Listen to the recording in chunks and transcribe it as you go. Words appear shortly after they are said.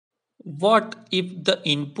What if the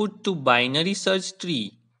input to binary search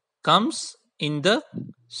tree comes in the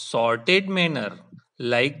sorted manner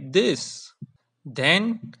like this?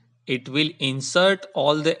 Then it will insert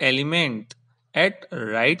all the element at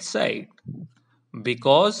right side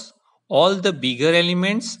because all the bigger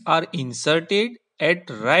elements are inserted at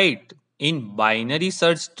right in binary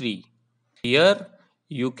search tree. Here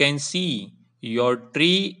you can see your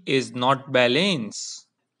tree is not balanced.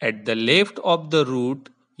 At the left of the root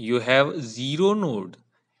you have 0 node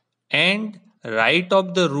and right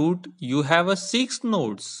of the root you have a 6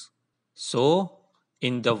 nodes. So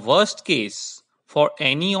in the worst case for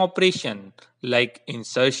any operation like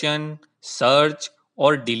insertion, search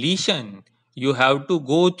or deletion you have to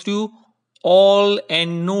go through all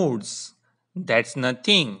n nodes. That's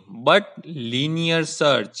nothing but linear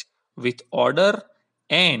search with order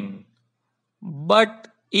n. But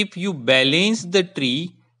if you balance the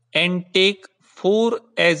tree and take 4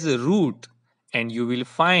 as a root, and you will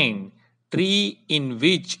find tree in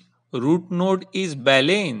which root node is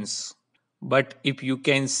balanced. But if you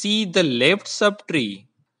can see the left subtree,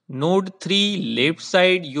 node 3 left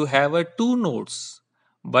side you have a 2 nodes,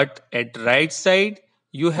 but at right side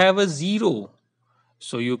you have a 0.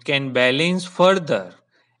 So you can balance further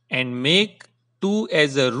and make 2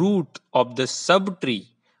 as a root of the subtree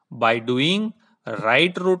by doing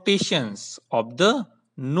right rotations of the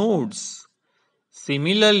nodes.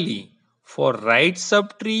 Similarly, for right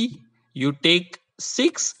subtree, you take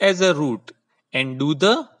 6 as a root and do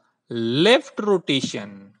the left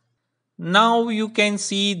rotation. Now you can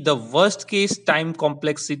see the worst case time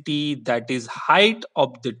complexity, that is height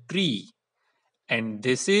of the tree, and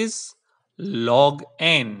this is log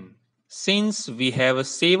n. Since we have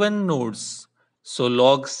 7 nodes, so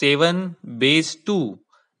log 7 base 2,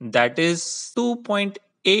 that is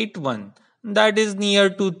 2.81, that is near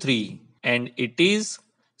to 3, and it is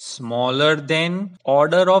smaller than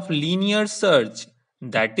order of linear search,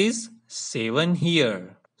 that is 7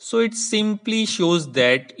 here. So it simply shows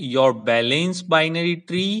that your balanced binary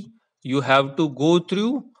tree you have to go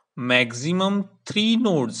through maximum 3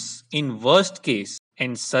 nodes in worst case,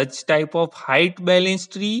 and such type of height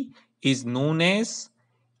balanced tree is known as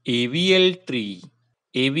AVL tree.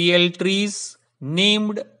 AVL trees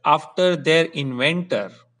named after their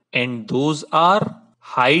inventor, and those are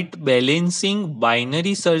height balancing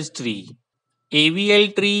binary search tree.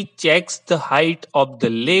 AVL tree checks the height of the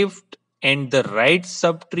left and the right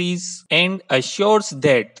subtrees and assures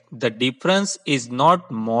that the difference is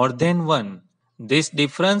not more than 1. This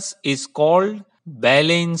difference is called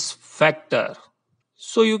balance factor.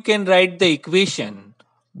 So you can write the equation.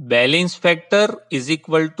 Balance factor is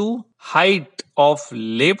equal to height of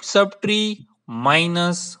left subtree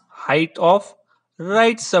minus height of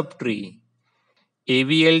right subtree.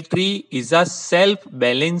 AVL tree is a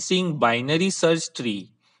self-balancing binary search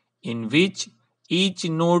tree in which each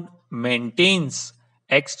node maintains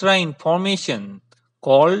extra information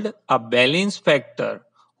called a balance factor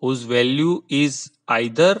whose value is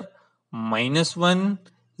either -1,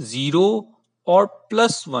 0 or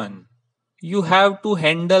 +1. You have to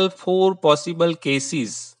handle 4 possible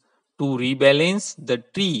cases to rebalance the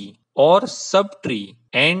tree or subtree,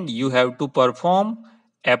 and you have to perform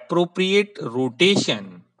appropriate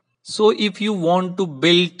rotation. So if you want to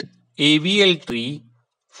build AVL tree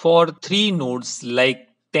for 3 nodes like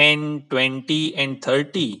 10, 20 and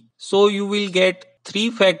 30, so you will get 3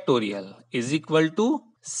 factorial is equal to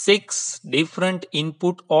 6 different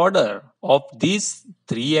input order of these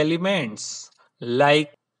 3 elements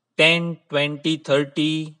like 10, 20,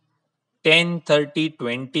 30, 10, 30,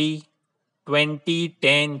 20, 20,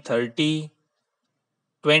 10, 30,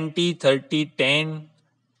 20, 30, 10,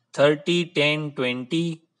 30, 10,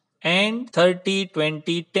 20, and 30,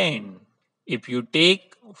 20, 10. If you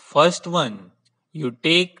take first one, you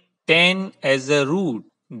take 10 as a root,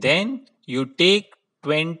 then you take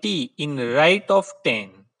 20 in right of 10,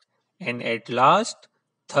 and at last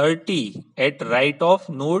 30 at right of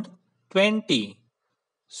node 20.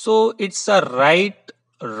 So it's a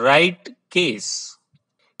right case.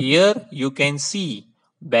 Here you can see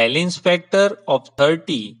balance factor of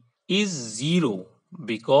 30 is 0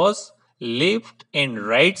 because left and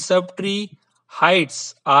right subtree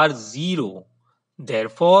heights are 0.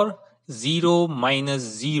 Therefore 0 minus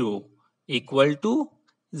 0 equal to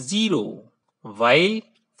 0. While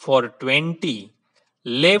for 20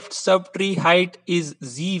 left subtree height is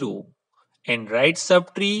 0 and right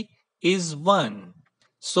subtree is 1.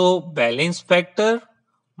 So balance factor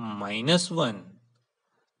 -1.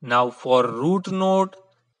 Now for root node,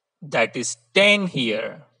 that is 10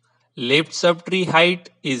 here. Left subtree height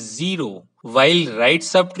is 0 while right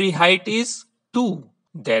subtree height is 2.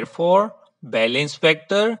 Therefore, balance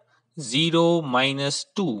factor 0 minus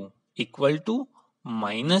 2 equal to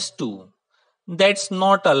minus 2. That's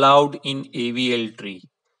not allowed in AVL tree.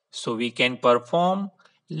 So we can perform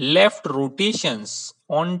left rotations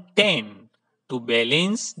on 10 to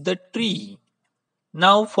balance the tree.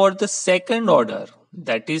 Now for the second order,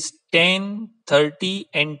 that is 10, 30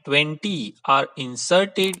 and 20 are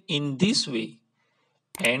inserted in this way,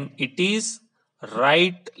 and it is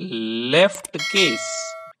right left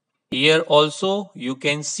case. Here also you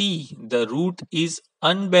can see the root is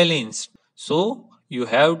unbalanced. So you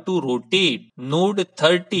have to rotate node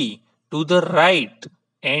 30 to the right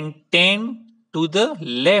and 10 to the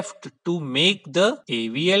left to make the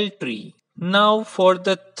AVL tree. Now for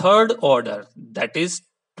the third order, that is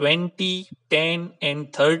 20, 10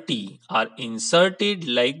 and 30 are inserted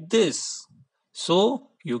like this. So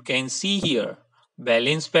you can see here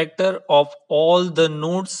balance factor of all the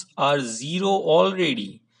nodes are 0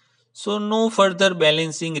 already. So no further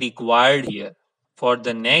balancing required here. For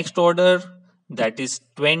the next order, that is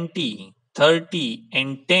 20, 30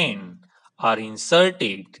 and 10 are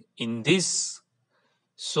inserted in this.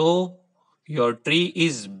 So your tree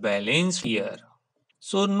is balanced here.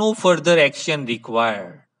 So no further action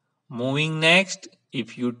required. Moving next,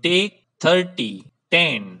 if you take 30,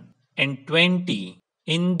 10 and 20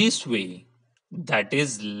 in this way, that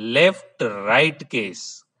is left right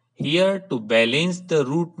case. Here to balance the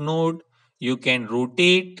root node, you can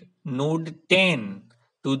rotate node 10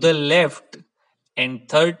 to the left and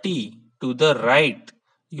 30 to the right.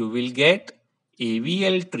 You will get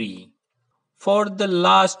AVL tree. For the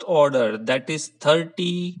last order, that is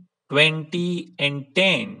 30, 20 and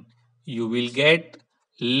 10, you will get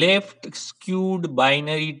left skewed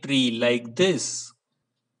binary tree like this.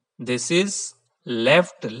 This is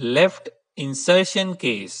left insertion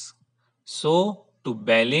case. So to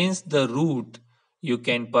balance the root, you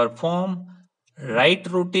can perform right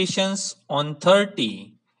rotations on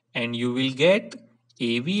 30 and you will get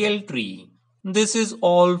AVL tree. This is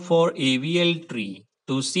all for AVL tree.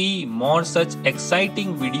 To see more such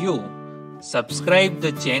exciting video, subscribe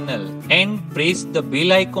the channel and press the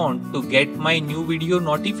bell icon to get my new video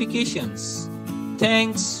notifications.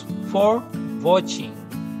 Thanks for watching.